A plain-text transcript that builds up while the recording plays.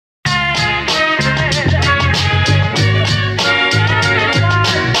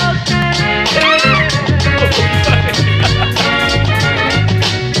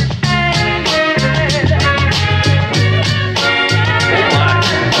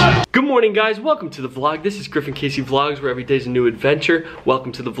morning, guys. Welcome to the vlog. This is Griffin Casey Vlogs, where every day's a new adventure.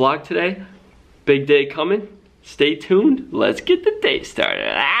 Welcome to the vlog today. Big day coming. Stay tuned. Let's get the day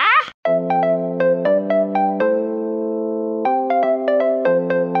started.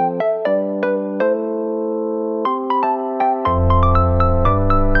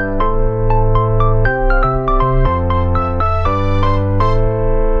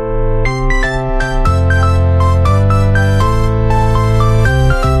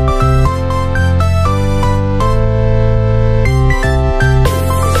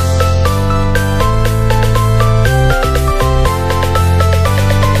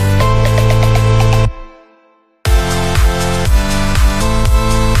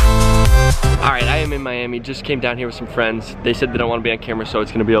 In Miami, just came down here with some friends. They said they don't want to be on camera, so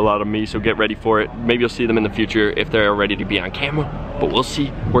it's gonna be a lot of me, so get ready for it. Maybe you'll see them in the future if they're ready to be on camera, but we'll see.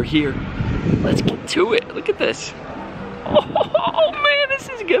 We're here. Let's get to it. Look at this. Oh man, this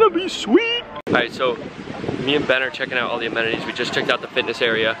is gonna be sweet. All right, so me and Ben are checking out all the amenities. We just checked out the fitness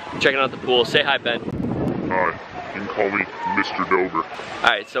area, checking out the pool. Say hi, Ben. Hi, you can call me Mr. Dover. All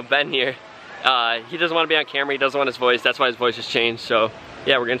right, so Ben here, he doesn't want to be on camera. He doesn't want his voice. That's why his voice has changed. So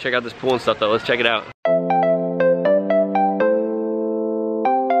yeah, we're gonna check out this pool and stuff though. Let's check it out.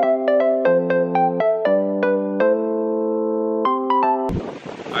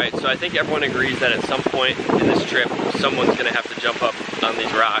 Alright, so I think everyone agrees that at some point in this trip, someone's gonna have to jump up on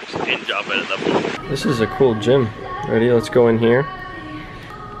these rocks and jump into the pool. This is a cool gym. Ready? Let's go in here.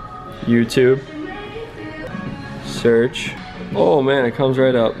 YouTube. Search. Oh man, it comes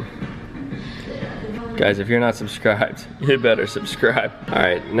right up. Guys, if you're not subscribed, you better subscribe. All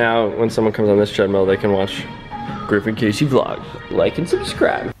right, now when someone comes on this treadmill, they can watch Griffin Casey Vlog. Like and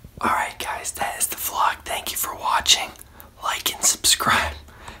subscribe. All right, guys, that is the vlog. Thank you for watching. Like and subscribe.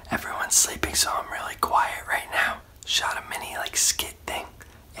 Everyone's sleeping, so I'm really quiet right now. Shot a mini skit thing,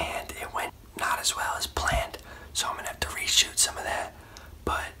 and it went not as well as planned. So I'm gonna have to reshoot some of